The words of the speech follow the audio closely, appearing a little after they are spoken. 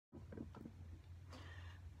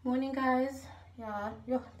Morning, guys. Yeah,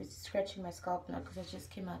 yo, I'm scratching my scalp now because I just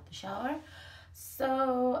came out the shower.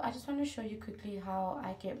 So I just want to show you quickly how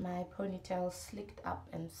I get my ponytail slicked up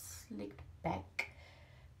and slicked back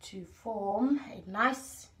to form a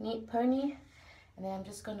nice, neat pony. And then I'm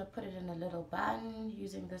just going to put it in a little bun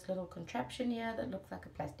using this little contraption here that looks like a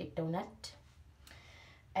plastic donut.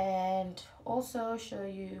 And also show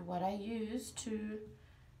you what I use to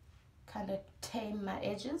kind of tame my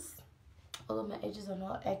edges. Although my edges are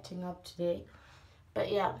not acting up today,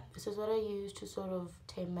 but yeah, this is what I use to sort of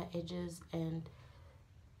tame my edges. And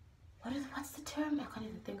what's the term? I can't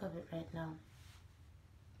even think of it right now.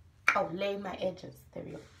 Oh, lay my edges. There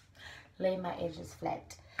we go. Lay my edges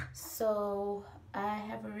flat. So I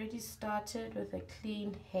have already started with a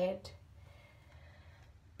clean head,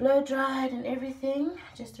 blow dried and everything.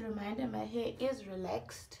 Just a reminder, my hair is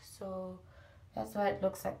relaxed, so that's why it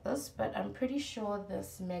looks like this. But I'm pretty sure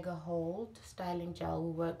this Mega Hold styling gel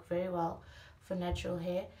will work very well for natural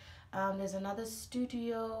hair. There's another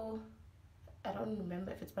Studio, I don't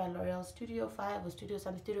remember if it's by L'Oreal, Studio 5 or Studio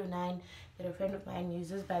 9 that a friend of mine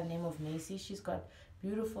uses by the name of Macy. She's got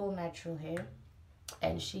beautiful natural hair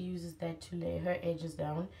and she uses that to lay her edges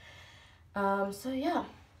down. So yeah,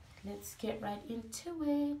 let's get right into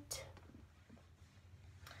it.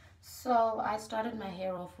 So I started my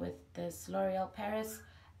hair off with this L'Oreal Paris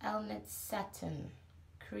Alnet Satin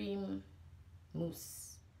Cream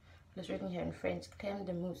Mousse. It's written here in French, Crème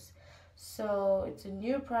de Mousse. So it's a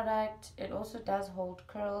new product. It also does hold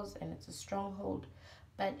curls and it's a strong hold,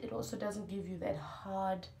 but it also doesn't give you that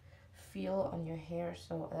hard feel on your hair.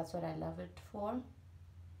 So that's what I love it for.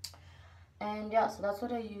 And yeah, so that's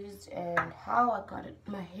what I used. And how I got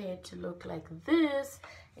my hair to look like this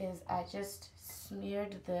is I just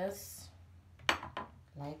smeared this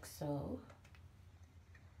like so.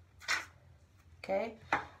 Okay,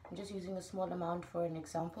 I'm just using a small amount for an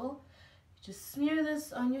example. Just smear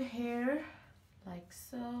this on your hair like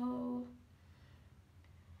so.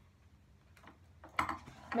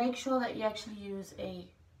 Make sure that you actually use a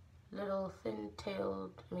little thin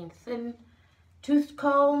toothed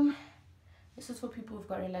comb. This is for people who've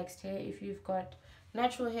got relaxed hair. If you've got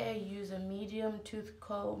natural hair, use a medium tooth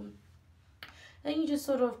comb. Then you just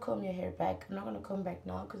sort of comb your hair back. I'm not going to comb back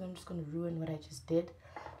now because I'm just going to ruin what I just did.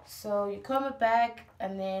 So you comb it back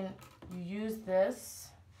and then you use this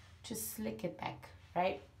to slick it back,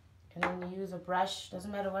 right? And then you use a brush.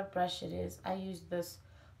 Doesn't matter what brush it is. I use this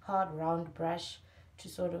hard round brush to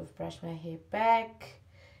sort of brush my hair back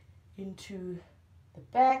into the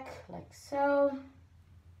back like so.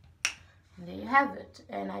 And there you have it.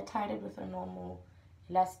 And I tied it with a normal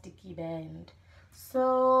elasticy band.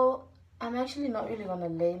 So I'm actually not really going to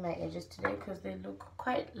lay my edges today because they look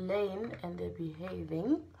quite lame and they're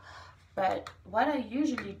behaving. But what I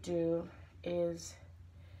usually do is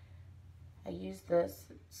I use this,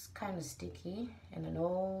 it's kind of sticky, and an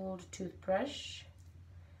old toothbrush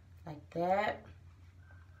like that.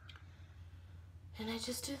 And I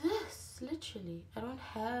just do this, literally. I don't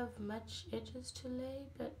have much edges to lay,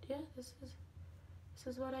 but yeah, this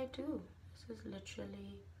is what I do. This is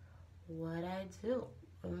literally what I do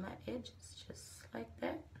with my edges, just like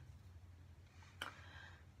that.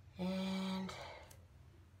 And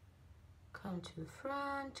come to the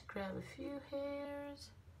front, grab a few hairs,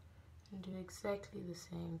 and do exactly the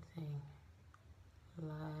same thing,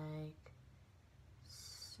 like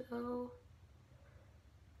so.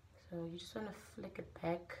 So you just want to flick it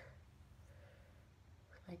back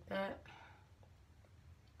like that.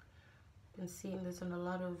 I've been seeing this in a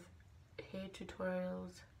lot of hair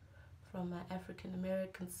tutorials from my African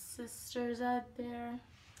American sisters out there,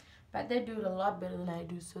 but they do it a lot better than I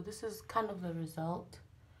do. So this is kind of the result.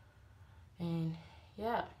 And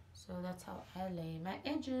yeah, so that's how I lay my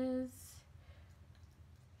edges.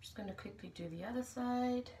 I'm just going to quickly do the other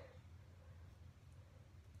side.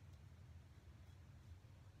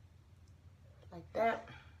 Like that.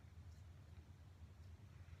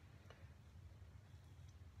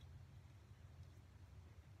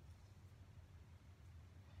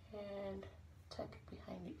 And tuck it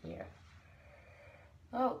behind the ear.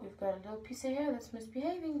 Oh, we've got a little piece of hair that's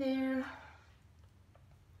misbehaving there.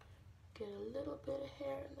 Get a little bit of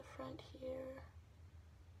hair in the front here.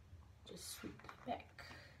 Just sweep it back.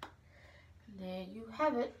 And there you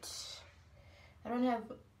have it. I don't have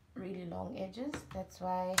really long edges. That's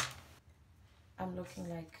why I'm looking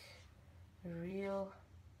like a real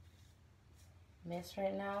mess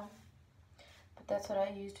right now. But that's what I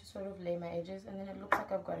use to sort of lay my edges. And then it looks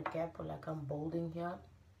like I've got a gap or like I'm balding here.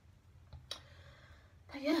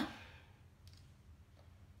 But yeah,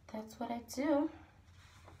 that's what I do.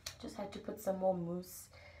 Just had to put some more mousse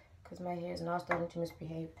because my hair is now starting to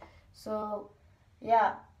misbehave. So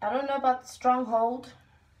yeah, I don't know about the stronghold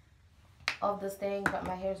of this thing, but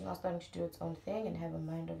my hair is now starting to do its own thing and have a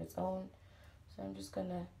mind of its own. So I'm just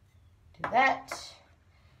gonna do that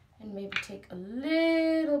and maybe take a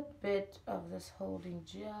little bit of this holding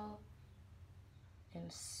gel and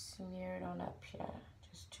smear it on up here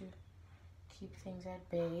just to keep things at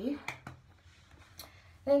bay.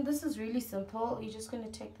 Then this is really simple. You're just going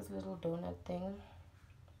to take this little donut thing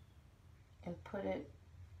and put it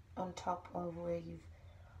on top of where you've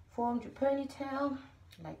formed your ponytail,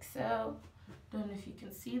 like so. Don't know if you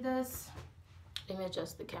can see this. Let me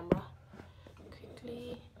adjust the camera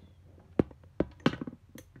quickly.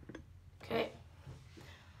 Okay,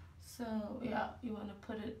 so yeah, you want to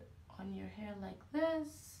put it on your hair like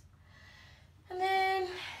this, and then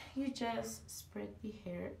you just spread the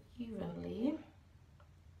hair evenly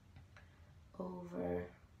over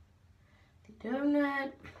the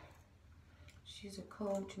donut. Just use a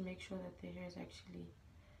comb to make sure that the hair is actually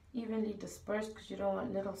evenly dispersed, because you don't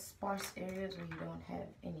want little sparse areas where you don't have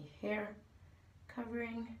any hair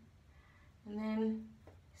covering. And then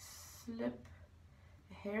slip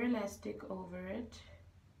a hair elastic over it.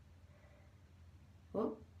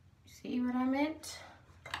 Oh, see what I meant?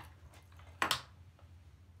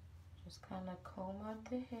 Just kind of comb out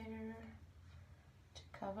the hair to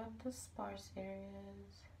cover up the sparse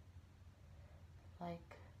areas,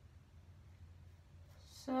 like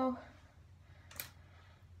so.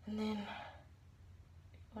 And then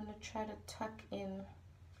you want to try to tuck in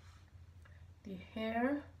the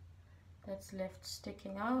hair that's left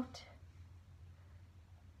sticking out,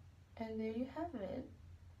 and there you have it.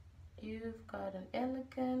 You've got an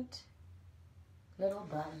elegant little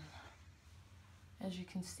bun. As you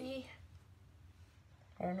can see,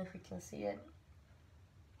 I don't know if you can see it,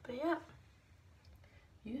 but yeah,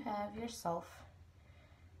 you have yourself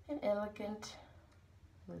an elegant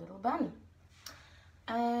little bun.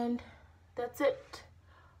 And that's it.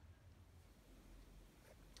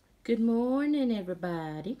 Good morning,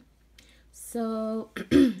 everybody. So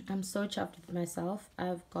I'm so chuffed with myself.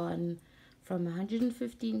 I've gone from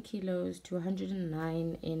 115 kilos to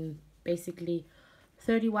 109 in basically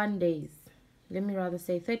 31 days. Let me rather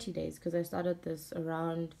say 30 days, because I started this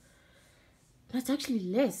around, that's actually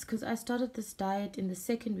less, because I started this diet in the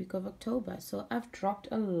 2nd week of October. So I've dropped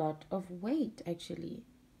a lot of weight actually.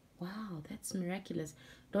 Wow, that's miraculous.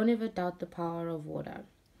 Don't ever doubt the power of water.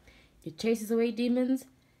 It chases away demons,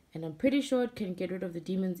 and I'm pretty sure it can get rid of the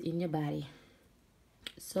demons in your body.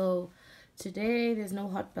 So today there's no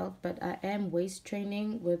hot belt, but I am waist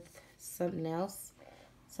training with something else,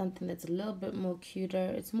 something that's a little bit more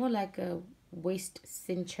cuter. It's more like a waist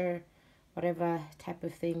cincher, whatever type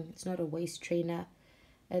of thing. It's not a waist trainer.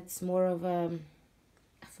 It's more of a,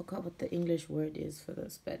 I forgot what the English word is for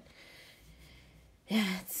this, but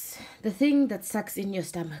yeah, it's the thing that sucks in your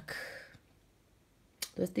stomach.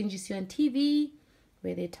 Those things you see on TV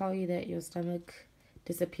where they tell you that your stomach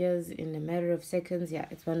disappears in a matter of seconds. Yeah,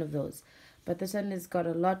 it's one of those. But this one has got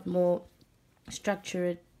a lot more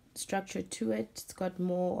structure to it. It's got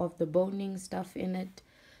more of the boning stuff in it.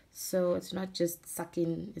 So it's not just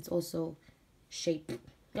sucking, it's also shape.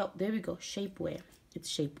 Oh, there we go, shapewear. It's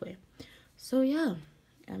shapewear. So yeah,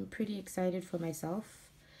 I'm pretty excited for myself.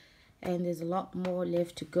 And there's a lot more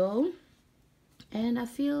left to go. And I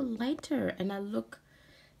feel lighter and I look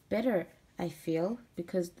better, I feel,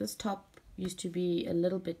 because this top used to be a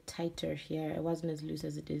little bit tighter here. It wasn't as loose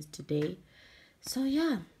as it is today. So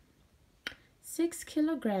yeah, 6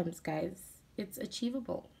 kilograms, guys. It's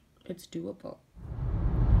achievable. It's doable.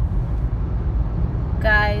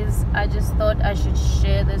 Guys, I just thought I should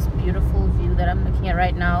share this beautiful view that I'm looking at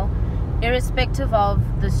right now. Irrespective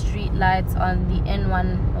of the street lights on the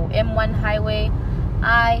N1 or M1 highway,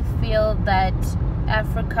 I feel that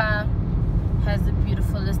Africa has the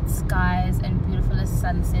beautifulest skies and beautifulest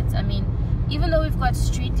sunsets. I mean, even though we've got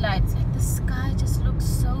street lights, like, the sky just looks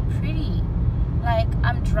so pretty. Like,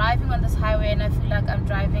 I'm driving on this highway and I feel like I'm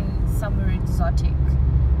driving somewhere exotic.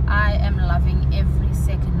 I am loving every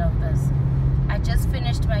second of this. I just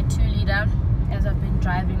finished my 2-liter as I've been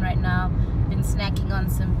driving right now. Been snacking on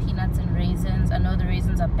some peanuts and raisins. I know the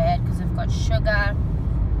raisins are bad because they've got sugar.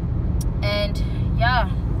 And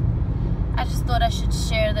yeah, I just thought I should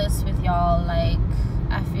share this with y'all. Like,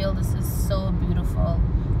 I feel this is so beautiful.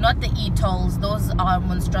 Not the e-tolls. Those are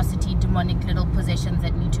monstrosity, demonic little possessions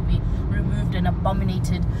that need to be removed and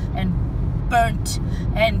abominated and burnt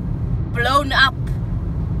and blown up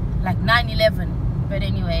like 9/11. But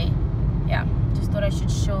anyway, yeah, just thought I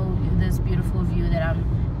should show you this beautiful view that I'm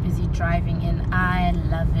busy driving in. I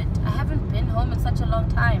love it. I haven't been home in such a long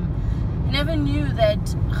time, Never knew that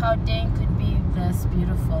Gauteng could be this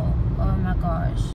beautiful. Oh my gosh.